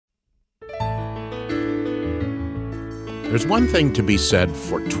There's one thing to be said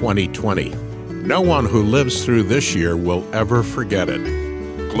for 2020. No one who lives through this year will ever forget it.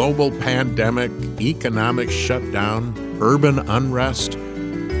 Global pandemic, economic shutdown, urban unrest.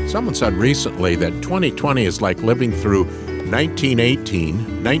 Someone said recently that 2020 is like living through 1918,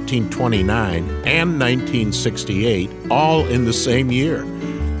 1929, and 1968, all in the same year.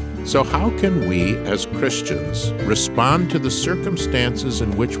 So how can we, as Christians, respond to the circumstances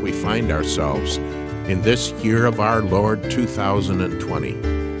in which we find ourselves in this year of our Lord 2020?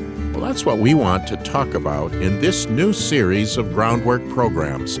 Well, that's what we want to talk about in this new series of Groundwork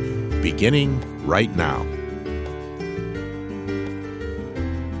programs, beginning right now.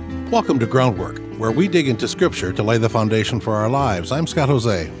 Welcome to Groundwork, where we dig into Scripture to lay the foundation for our lives. I'm Scott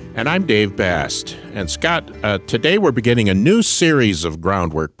Jose. And I'm Dave Bast. And Scott, today we're beginning a new series of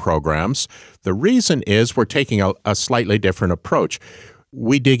Groundwork programs. The reason is we're taking a slightly different approach.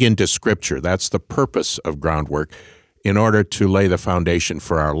 We dig into Scripture. That's the purpose of Groundwork, in order to lay the foundation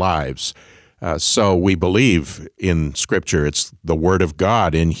for our lives. So we believe in Scripture. It's the Word of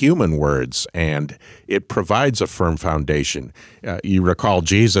God in human words, and it provides a firm foundation. You recall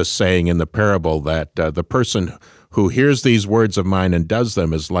Jesus saying in the parable that the person who hears these words of mine and does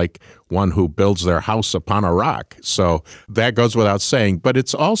them is like one who builds their house upon a rock. So that goes without saying. But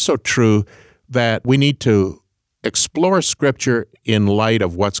it's also true that we need to explore Scripture in light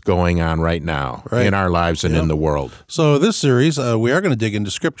of what's going on right now in our lives and in the world. So this series, we are going to dig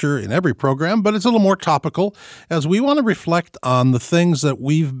into Scripture in every program, but it's a little more topical as we want to reflect on the things that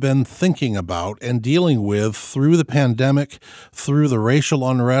we've been thinking about and dealing with through the pandemic, through the racial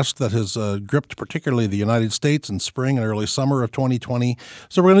unrest that has gripped particularly the United States in spring and early summer of 2020.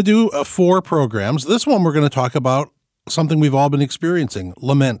 So we're going to do 4 programs. This one we're going to talk about something we've all been experiencing,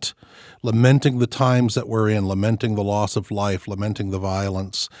 lament. Lamenting the times that we're in, lamenting the loss of life, lamenting the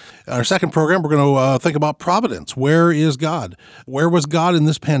violence. In our second program, we're going to think about providence. Where is God? Where was God in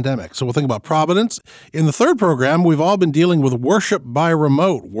this pandemic? So we'll think about providence. In the third program, we've all been dealing with worship by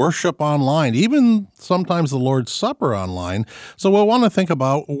remote, worship online, even sometimes the Lord's Supper online. So we'll want to think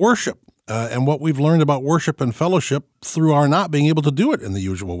about worship. And what we've learned about worship and fellowship through our not being able to do it in the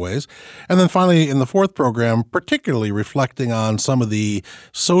usual ways. And then finally, in the fourth program, particularly reflecting on some of the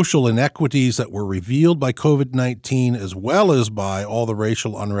social inequities that were revealed by COVID-19, as well as by all the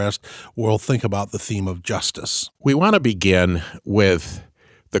racial unrest, we'll think about the theme of justice. We want to begin with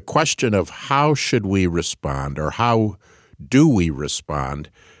the question of how should we respond, or how do we respond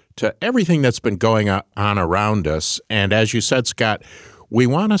to everything that's been going on around us. And as you said, Scott, we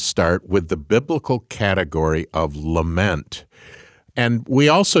want to start with the biblical category of lament. And we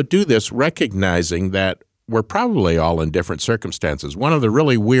also do this recognizing that we're probably all in different circumstances. One of the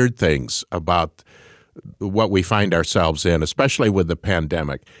really weird things about what we find ourselves in, especially with the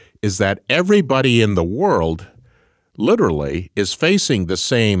pandemic, is that everybody in the world literally is facing the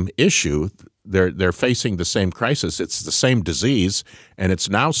same issue. They're facing the same crisis. It's the same disease, and it's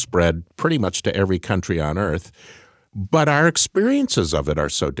now spread pretty much to every country on earth. But our experiences of it are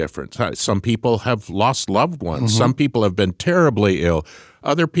so different. Some people have lost loved ones. Some people have been terribly ill.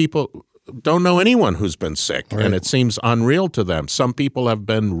 Other people don't know anyone who's been sick, and it seems unreal to them. Some people have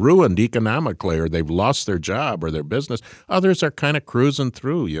been ruined economically, or they've lost their job or their business. Others are kind of cruising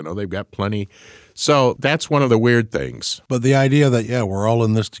through. They've got plenty. So that's one of the weird things. But the idea that, we're all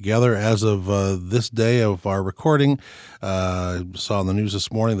in this together as of this day of our recording. Saw in the news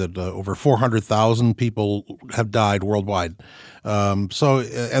this morning that over 400,000 people have died worldwide. And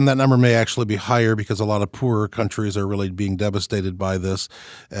that number may actually be higher because a lot of poorer countries are really being devastated by this,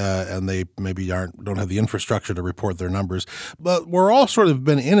 and they maybe don't have the infrastructure to report their numbers. But we're all sort of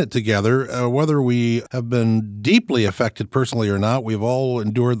been in it together, whether we have been deeply affected personally or not. We've all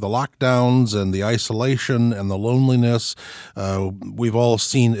endured the lockdowns and the isolation and the loneliness. We've all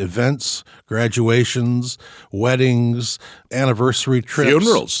seen events, graduations, weddings, anniversary trips.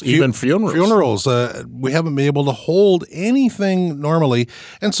 Funerals, even funerals. Funerals. We haven't been able to hold anything normally.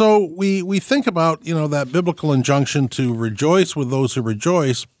 And so we think about, that biblical injunction to rejoice with those who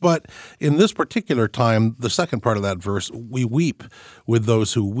rejoice. But in this particular time, the second part of that verse, we weep with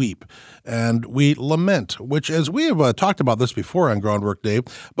those who weep. And we lament, which, as we have talked about this before on Groundwork, Dave,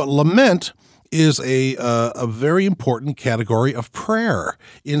 but lament is a very important category of prayer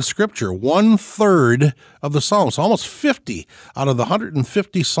in Scripture. 1/3 of the Psalms, almost 50 out of the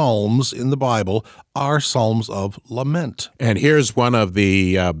 150 Psalms in the Bible are Psalms of lament. And here's one of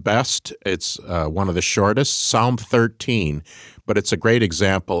the best. It's one of the shortest, Psalm 13, but it's a great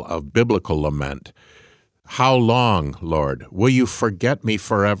example of biblical lament. How long, Lord, will you forget me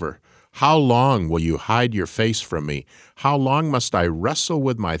forever? How long will you hide your face from me? How long must I wrestle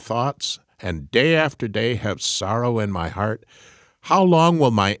with my thoughts? and day after day have sorrow in my heart? How long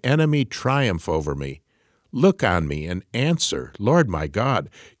will my enemy triumph over me? Look on me and answer, Lord my God.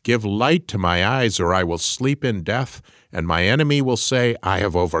 Give light to my eyes, or I will sleep in death, and my enemy will say, I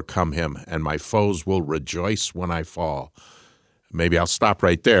have overcome him, and my foes will rejoice when I fall. Maybe I'll stop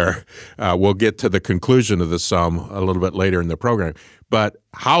right there. We'll get to the conclusion of the psalm a little bit later in the program. But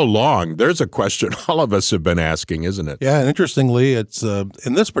how long? There's a question all of us have been asking, isn't it? Yeah, and interestingly, it's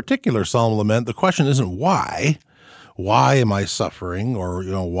in this particular psalm lament, the question isn't why. Why am I suffering? Or,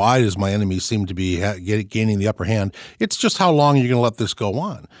 why does my enemy seem to be gaining the upper hand? It's just how long are you going to let this go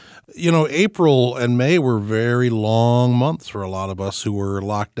on? April and May were very long months for a lot of us who were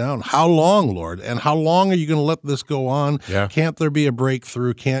locked down. How long, Lord? And how long are you going to let this go on? Yeah. Can't there be a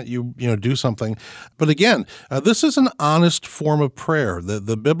breakthrough? Can't you, do something? But again, this is an honest form of prayer.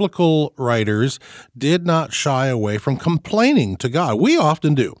 The biblical writers did not shy away from complaining to God. We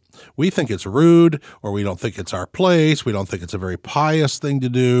often do. We think it's rude, or we don't think it's our place. We don't think it's a very pious thing to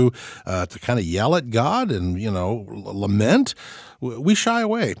do, to kind of yell at God and, lament. We shy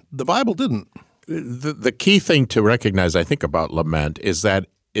away. The Bible didn't. The key thing to recognize, I think, about lament is that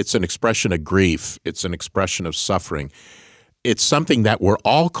it's an expression of grief. It's an expression of suffering. It's something that we're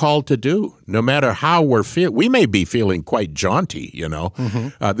all called to do, no matter how we're feeling. We may be feeling quite jaunty,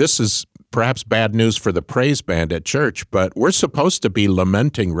 Mm-hmm. This is perhaps bad news for the praise band at church, but we're supposed to be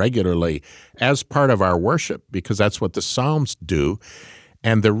lamenting regularly as part of our worship because that's what the Psalms do.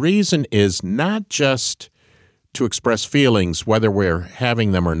 And the reason is not just to express feelings, whether we're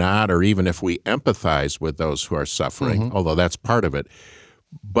having them or not, or even if we empathize with those who are suffering, mm-hmm. although that's part of it.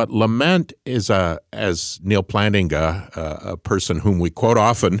 But lament is, as Neil Plantinga, a person whom we quote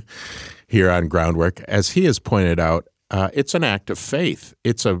often here on Groundwork, as he has pointed out, it's an act of faith.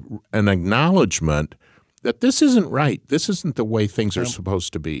 It's an acknowledgement that this isn't right. This isn't the way things are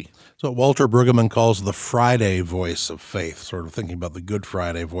supposed to be. So Walter Brueggemann calls the Friday voice of faith, sort of thinking about the Good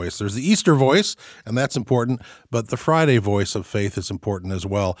Friday voice. There's the Easter voice, and that's important, but the Friday voice of faith is important as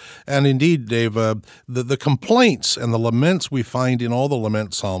well. And indeed, Dave, the complaints and the laments we find in all the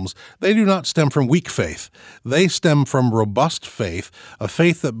lament psalms, they do not stem from weak faith. They stem from robust faith, a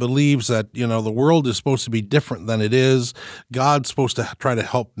faith that believes that, the world is supposed to be different than it is. God's supposed to try to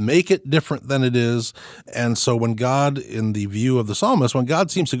help make it different than it is. And so when God, in the view of the psalmist, when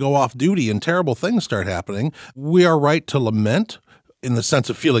God seems to go off duty and terrible things start happening, we are right to lament in the sense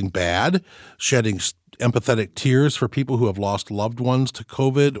of feeling bad, shedding empathetic tears for people who have lost loved ones to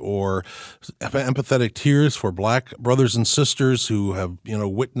COVID, or empathetic tears for Black brothers and sisters who have,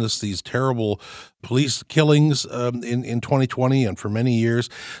 witnessed these terrible police killings in 2020 and for many years.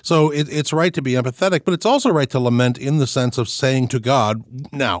 So it's right to be empathetic, but it's also right to lament in the sense of saying to God,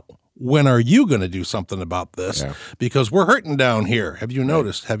 now, when are you going to do something about this? Yeah. Because we're hurting down here. Have you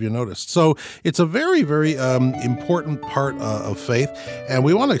noticed? Have you noticed? So it's a very, very important part of faith, and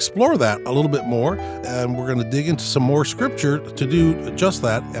we want to explore that a little bit more, and we're going to dig into some more scripture to do just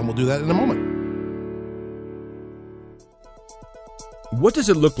that, and we'll do that in a moment. What does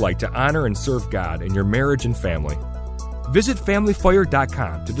it look like to honor and serve God in your marriage and family? Visit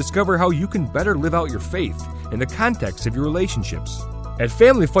FamilyFire.com to discover how you can better live out your faith in the context of your relationships. At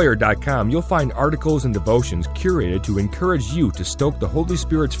FamilyFire.com, you'll find articles and devotions curated to encourage you to stoke the Holy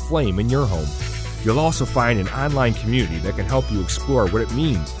Spirit's flame in your home. You'll also find an online community that can help you explore what it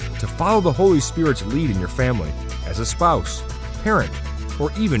means to follow the Holy Spirit's lead in your family as a spouse, parent,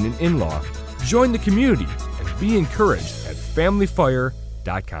 or even an in-law. Join the community and be encouraged at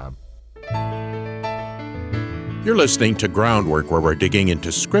FamilyFire.com. You're listening to Groundwork, where we're digging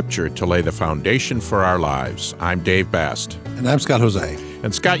into Scripture to lay the foundation for our lives. I'm Dave Bast. And I'm Scott Jose.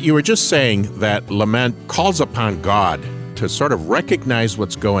 And Scott, you were just saying that lament calls upon God to sort of recognize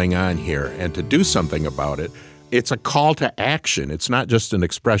what's going on here and to do something about it. It's a call to action. It's not just an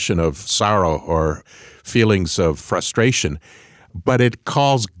expression of sorrow or feelings of frustration, but it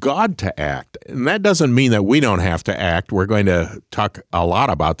calls God to act. And that doesn't mean that we don't have to act. We're going to talk a lot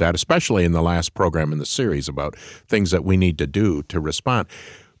about that, especially in the last program in the series, about things that we need to do to respond.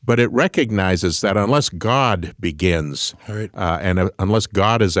 But it recognizes that unless God begins, right, and unless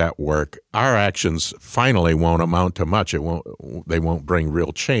God is at work, our actions finally won't amount to much. They won't bring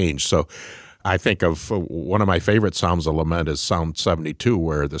real change. So I think of one of my favorite Psalms of Lament is Psalm 72,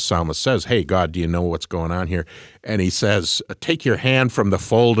 where the psalmist says, hey, God, do you know what's going on here? And he says, take your hand from the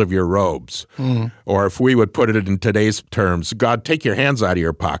fold of your robes. Mm. Or if we would put it in today's terms, God, take your hands out of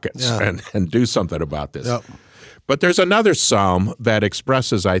your pockets and do something about this. Yep. But there's another psalm that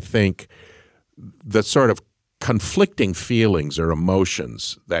expresses, I think, the sort of conflicting feelings or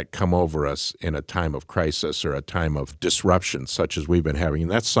emotions that come over us in a time of crisis or a time of disruption such as we've been having.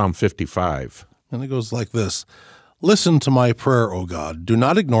 And that's Psalm 55. And it goes like this. Listen to my prayer, O God. Do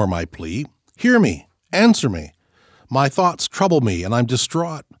not ignore my plea. Hear me. Answer me. My thoughts trouble me, and I'm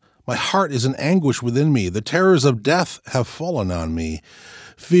distraught. My heart is in anguish within me. The terrors of death have fallen on me.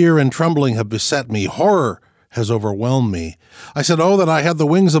 Fear and trembling have beset me. Horror has overwhelmed me. I said, oh, that I had the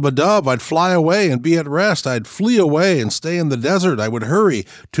wings of a dove. I'd fly away and be at rest. I'd flee away and stay in the desert. I would hurry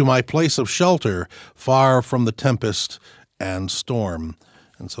to my place of shelter, far from the tempest and storm.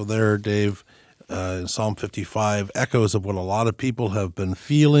 And so there, Dave, in Psalm 55, echoes of what a lot of people have been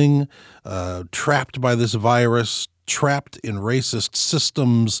feeling, trapped by this virus, trapped in racist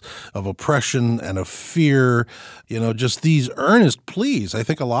systems of oppression and of fear, just these earnest pleas. I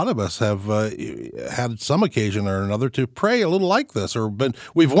think a lot of us have had some occasion or another to pray a little like this,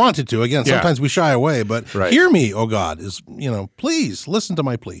 we've wanted to. Again, sometimes we shy away, but Hear me, O God, is, please listen to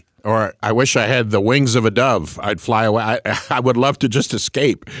my plea. Or I wish I had the wings of a dove. I'd fly away. I would love to just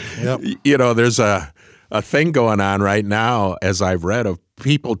escape. Yep. There's a thing going on right now, as I've read, of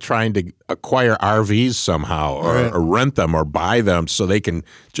people trying to acquire RVs somehow or rent them or buy them so they can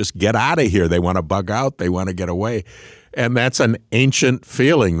just get out of here. They want to bug out. They want to get away. And that's an ancient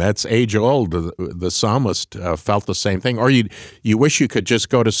feeling. That's age old. The psalmist felt the same thing. Or you wish you could just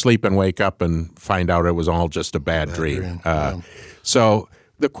go to sleep and wake up and find out it was all just a bad dream. So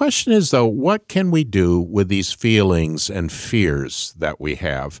the question is, though, what can we do with these feelings and fears that we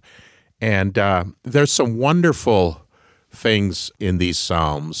have? And there's some wonderful things in these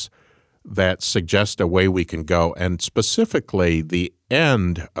Psalms that suggest a way we can go. And specifically, the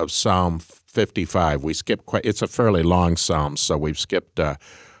end of Psalm 55, we skipped it's a fairly long Psalm, so we've skipped a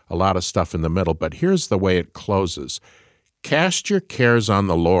lot of stuff in the middle. But here's the way it closes. Cast your cares on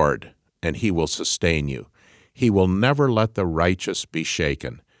the Lord, and he will sustain you. He will never let the righteous be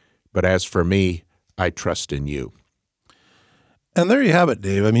shaken. But as for me, I trust in you. And there you have it,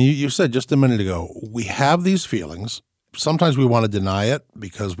 Dave. I mean, you said just a minute ago, we have these feelings. Sometimes we want to deny it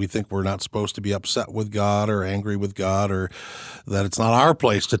because we think we're not supposed to be upset with God or angry with God, or that it's not our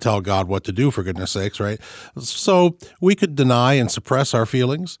place to tell God what to do, for goodness sakes, right? So we could deny and suppress our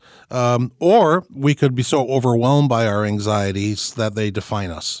feelings, or we could be so overwhelmed by our anxieties that they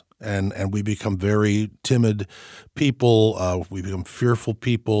define us. And we become very timid people. We become fearful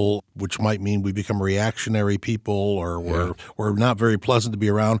people, which might mean we become reactionary people, or we're not very pleasant to be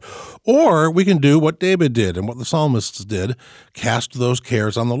around. Or we can do what David did and what the psalmists did, cast those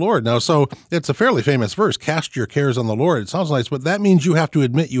cares on the Lord. Now, so it's a fairly famous verse, cast your cares on the Lord. It sounds nice, but that means you have to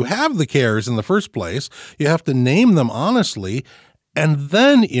admit you have the cares in the first place. You have to name them honestly, and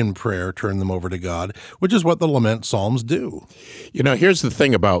then in prayer turn them over to God, which is what the Lament Psalms do. Here's the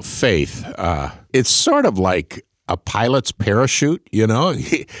thing about faith. It's sort of like a pilot's parachute,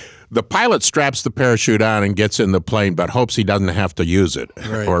 The pilot straps the parachute on and gets in the plane, but hopes he doesn't have to use it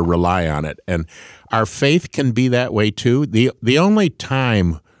or rely on it. And our faith can be that way too. The only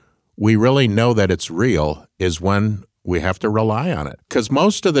time we really know that it's real is when we have to rely on it. Because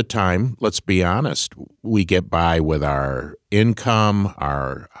most of the time, let's be honest, we get by with our income,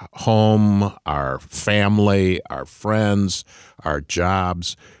 our home, our family, our friends, our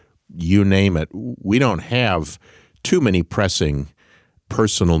jobs, you name it. We don't have too many pressing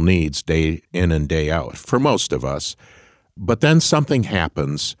personal needs day in and day out for most of us. But then something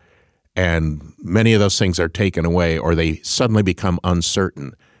happens and many of those things are taken away, or they suddenly become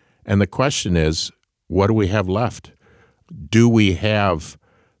uncertain. And the question is, what do we have left? Do we have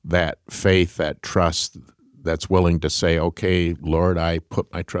that faith, that trust that's willing to say, okay, Lord, I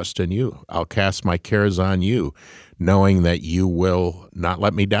put my trust in you. I'll cast my cares on you, knowing that you will not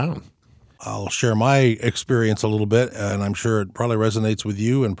let me down. I'll share my experience a little bit, and I'm sure it probably resonates with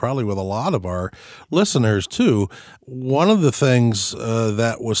you and probably with a lot of our listeners too. One of the things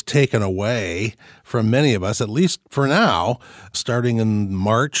that was taken away from many of us, at least for now, starting in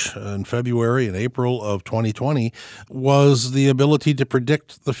March and February and April of 2020, was the ability to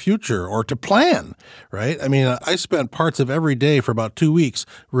predict the future or to plan, right? I mean, I spent parts of every day for about 2 weeks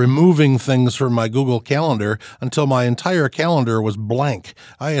removing things from my Google Calendar until my entire calendar was blank.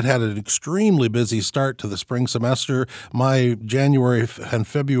 I had an extremely busy start to the spring semester. My January and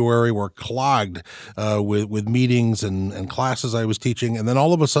February were clogged with meetings and classes I was teaching, and then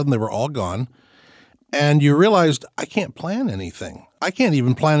all of a sudden they were all gone. And you realized, I can't plan anything. I can't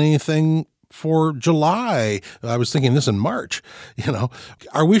even plan anything for July. I was thinking this in March.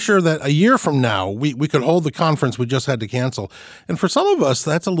 Are we sure that a year from now we could hold the conference we just had to cancel? And for some of us,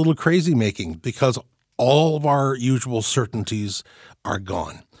 that's a little crazy making because all of our usual certainties are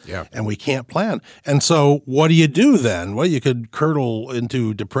gone. Yeah. and we can't plan. And so what do you do then? Well, you could curdle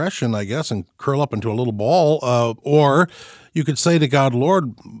into depression, I guess, and curl up into a little ball, or you could say to God,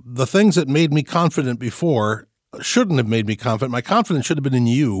 Lord, the things that made me confident before shouldn't have made me confident. My confidence should have been in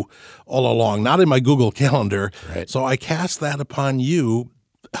you all along, not in my Google Calendar. Right. So I cast that upon you.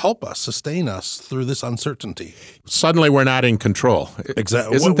 Help us, sustain us through this uncertainty. Suddenly we're not in control.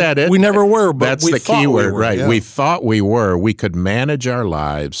 Exactly. Isn't that it? We never were, but that's we the thought key we word, were, right? yeah. We thought we were. We could manage our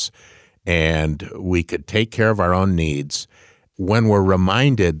lives and we could take care of our own needs when we're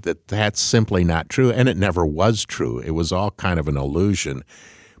reminded that that's simply not true, and it never was true. It was all kind of an illusion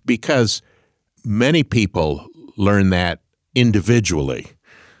because many people learn that individually.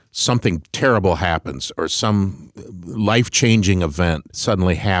 Something terrible happens or some life-changing event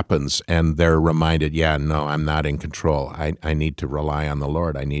suddenly happens and they're reminded, yeah, no, I'm not in control. I need to rely on the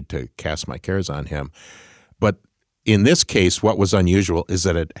Lord. I need to cast my cares on Him. But in this case, what was unusual is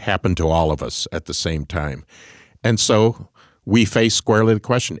that it happened to all of us at the same time. And so we face squarely the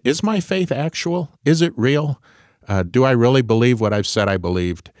question, is my faith actual? Is it real? Do I really believe what I've said I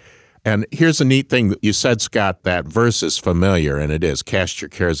believed? And here's a neat thing. You said, Scott, that verse is familiar, and it is, cast your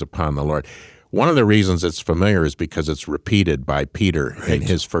cares upon the Lord. One of the reasons it's familiar is because it's repeated by Peter in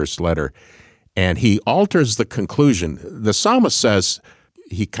his first letter. And he alters the conclusion. The psalmist says,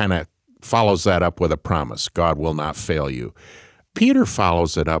 he kind of follows that up with a promise, God will not fail you. Peter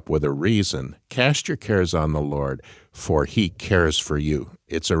follows it up with a reason, cast your cares on the Lord, for He cares for you.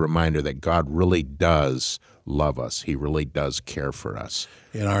 It's a reminder that God really does love us. He really does care for us.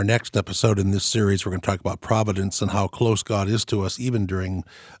 In our next episode in this series, we're going to talk about providence and how close God is to us, even during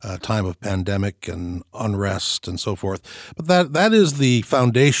a time of pandemic and unrest and so forth. But that is the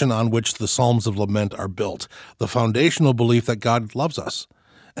foundation on which the Psalms of Lament are built, the foundational belief that God loves us.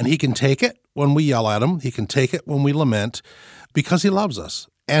 And He can take it when we yell at Him. He can take it when we lament because He loves us.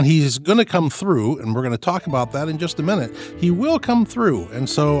 And He's going to come through, and we're going to talk about that in just a minute. He will come through. And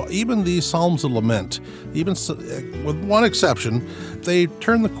so even these Psalms of Lament, even with one exception, they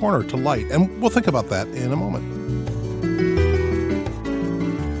turn the corner to light. And we'll think about that in a moment.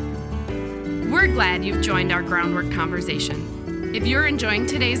 We're glad you've joined our Groundwork conversation. If you're enjoying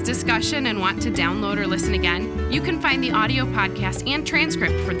today's discussion and want to download or listen again, you can find the audio podcast and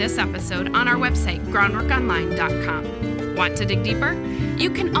transcript for this episode on our website, groundworkonline.com. Want to dig deeper? You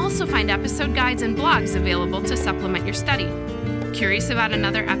can also find episode guides and blogs available to supplement your study. Curious about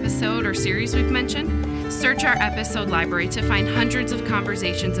another episode or series we've mentioned? Search our episode library to find hundreds of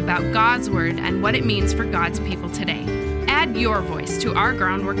conversations about God's Word and what it means for God's people today. Add your voice to our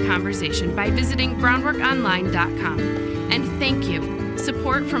Groundwork conversation by visiting groundworkonline.com. And thank you.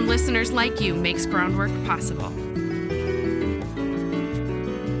 Support from listeners like you makes Groundwork possible.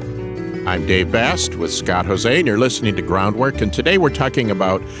 I'm Dave Bast with Scott Jose, and you're listening to Groundwork. And today we're talking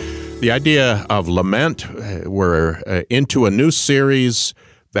about the idea of lament. We're into a new series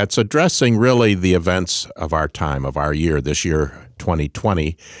that's addressing really the events of our time, of our year, this year,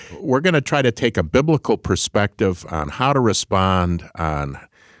 2020. We're going to try to take a biblical perspective on how to respond, on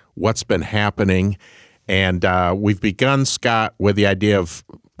what's been happening. And we've begun, Scott, with the idea of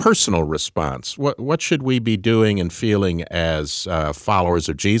personal response. What should we be doing and feeling as followers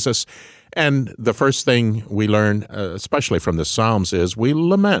of Jesus? And the first thing we learn, especially from the Psalms, is we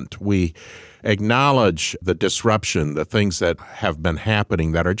lament. We acknowledge the disruption, the things that have been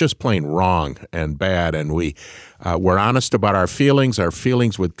happening that are just plain wrong and bad, and we're honest about our feelings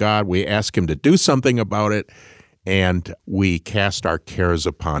with God. We ask Him to do something about it, and we cast our cares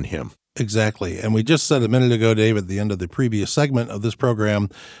upon Him. Exactly. And we just said a minute ago, Dave, at the end of the previous segment of this program,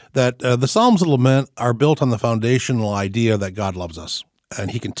 that the Psalms of Lament are built on the foundational idea that God loves us,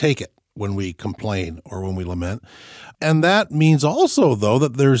 and He can take it when we complain or when we lament. And that means also, though,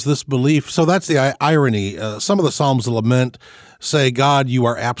 that there's this belief. So that's the irony. Some of the Psalms of Lament say, God, you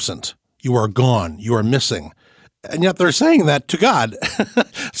are absent, you are gone, you are missing. And yet they're saying that to God.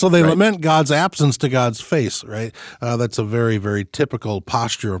 So they lament God's absence to God's face, right? That's a very, very typical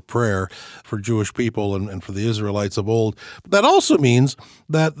posture of prayer for Jewish people and for the Israelites of old. But that also means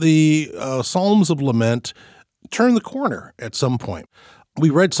that the Psalms of Lament turn the corner at some point. We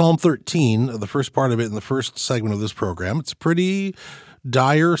read Psalm 13, the first part of it in the first segment of this program. It's a pretty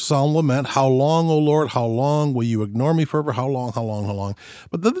dire psalm lament. How long, O Lord, how long will you ignore me forever? How long, how long, how long?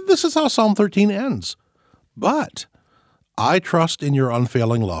 But this is how Psalm 13 ends. But I trust in your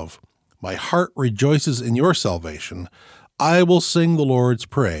unfailing love. My heart rejoices in your salvation. I will sing the Lord's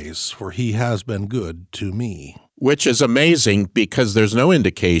praise, for he has been good to me. Which is amazing because there's no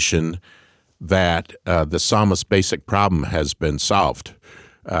indication that the psalmist's basic problem has been solved.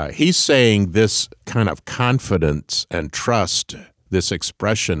 He's saying this kind of confidence and trust this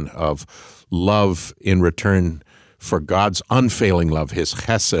expression of love in return for God's unfailing love, his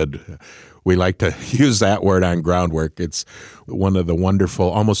chesed. We like to use that word on Groundwork. It's one of the wonderful,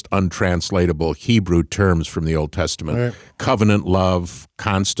 almost untranslatable Hebrew terms from the Old Testament. Right. Covenant love,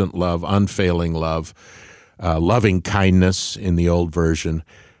 constant love, unfailing love, loving kindness in the old version.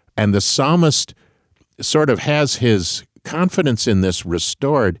 And the psalmist sort of has his confidence in this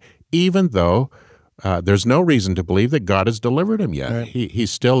restored, even though there's no reason to believe that God has delivered him yet. Right.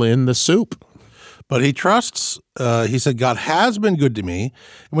 He's still in the soup. But he trusts, he said, God has been good to me.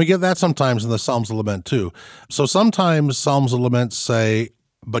 And we get that sometimes in the Psalms of Lament too. So sometimes Psalms of Lament say,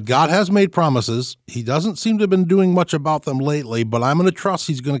 but God has made promises. He doesn't seem to have been doing much about them lately, but I'm going to trust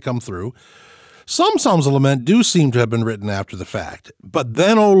he's going to come through. Some Psalms of Lament do seem to have been written after the fact. But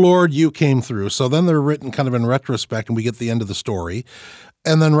then, oh Lord, you came through. So then they're written kind of in retrospect, and we get the end of the story.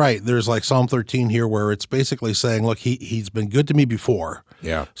 And then, right, there's like Psalm 13 here where it's basically saying, look, he's been good to me before.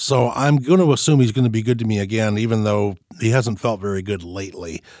 Yeah. So I'm going to assume he's going to be good to me again, even though he hasn't felt very good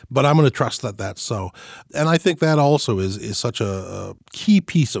lately. But I'm going to trust that that's so. And I think that also is such a key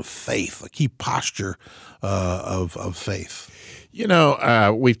piece of faith, a key posture of faith. You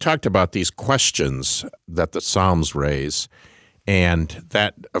know, we've talked about these questions that the Psalms raise, and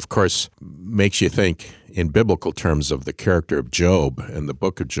that, of course, makes you think in biblical terms of the character of Job and the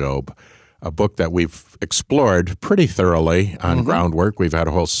book of Job, a book that we've explored pretty thoroughly on Groundwork. We've had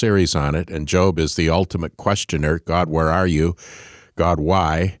a whole series on it, and Job is the ultimate questioner. God, where are you? God,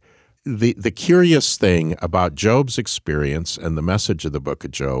 why? The curious thing about Job's experience and the message of the book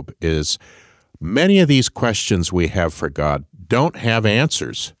of Job is many of these questions we have for God don't have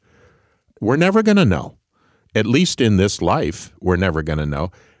answers. We're never going to know. At least in this life, we're never going to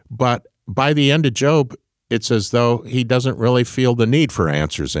know. But by the end of Job, it's as though he doesn't really feel the need for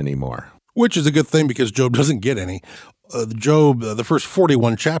answers anymore. Which is a good thing because Job doesn't get any. The first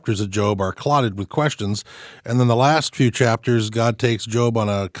 41 chapters of Job are clotted with questions. And then the last few chapters, God takes Job on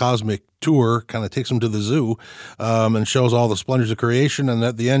a cosmic tour, kind of takes him to the zoo, and shows all the splendors of creation. And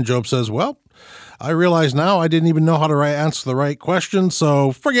at the end, Job says, well, I realize now I didn't even know how to answer the right question,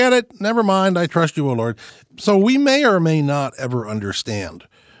 so forget it. Never mind. I trust you, O Lord. So we may or may not ever understand.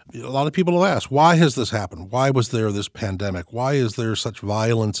 A lot of people have asked, why has this happened? Why was there this pandemic? Why is there such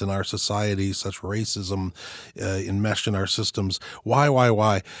violence in our society, such racism enmeshed in our systems?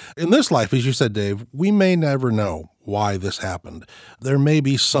 Why? In this life, as you said, Dave, we may never know why this happened. There may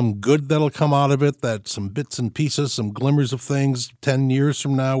be some good that'll come out of it, that some bits and pieces, some glimmers of things. 10 years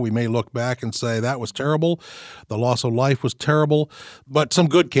from now, we may look back and say, that was terrible. The loss of life was terrible, but some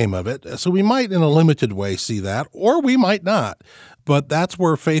good came of it. So we might, in a limited way, see that, or we might not. But that's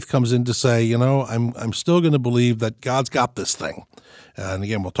where faith comes in to say, you know, I'm still going to believe that God's got this thing. And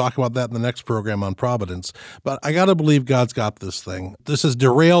again, we'll talk about that in the next program on providence. But I got to believe God's got this thing. This has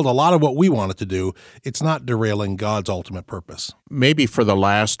derailed a lot of what we wanted to do. It's not derailing God's ultimate purpose. Maybe for the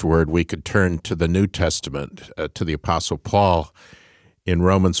last word, we could turn to the New Testament, to the Apostle Paul in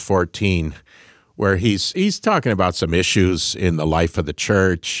Romans 14, where he's talking about some issues in the life of the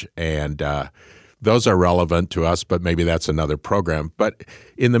church, and those are relevant to us, but maybe that's another program. But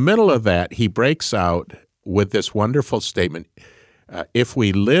in the middle of that, he breaks out with this wonderful statement, if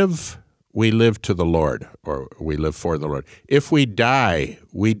we live to the Lord, or we live for the Lord. If we die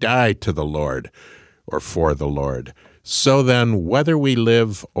to the Lord or for the Lord. So then, whether we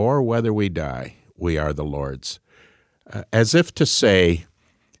live or whether we die, we are the Lord's. As if to say,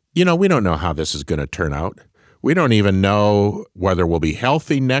 you know, we don't know how this is going to turn out. We don't even know whether we'll be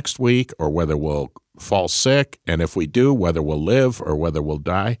healthy next week or whether we'll fall sick, and if we do, whether we'll live or whether we'll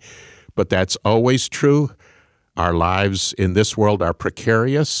die. But that's always true. Our lives in this world are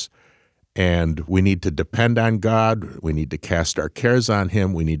precarious, and we need to depend on God. We need to cast our cares on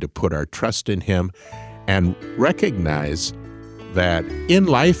Him. We need to put our trust in Him and recognize that in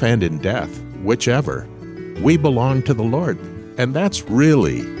life and in death, whichever, we belong to the Lord. And that's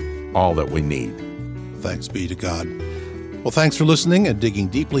really all that we need. Thanks be to God. Well, thanks for listening and digging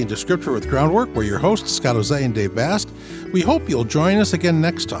deeply into Scripture with Groundwork. We're your hosts, Scott Ozay and Dave Bast. We hope you'll join us again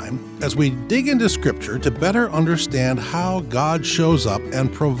next time as we dig into Scripture to better understand how God shows up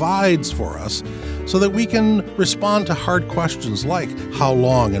and provides for us so that we can respond to hard questions like how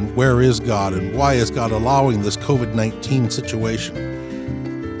long and where is God and why is God allowing this COVID-19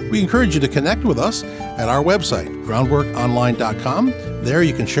 situation. We encourage you to connect with us at our website, groundworkonline.com. There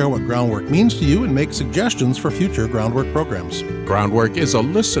you can share what Groundwork means to you and make suggestions for future Groundwork programs. Groundwork is a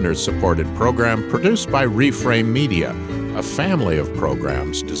listener-supported program produced by Reframe Media, a family of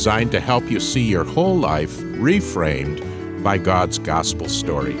programs designed to help you see your whole life reframed by God's gospel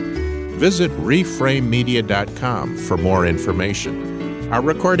story. visit reframemedia.com for more information. Our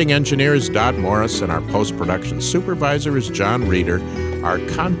recording engineer is Dodd Morris, and our post-production supervisor is John Reeder. Our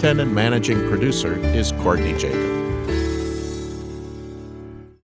content and managing producer is Courtney Jacob.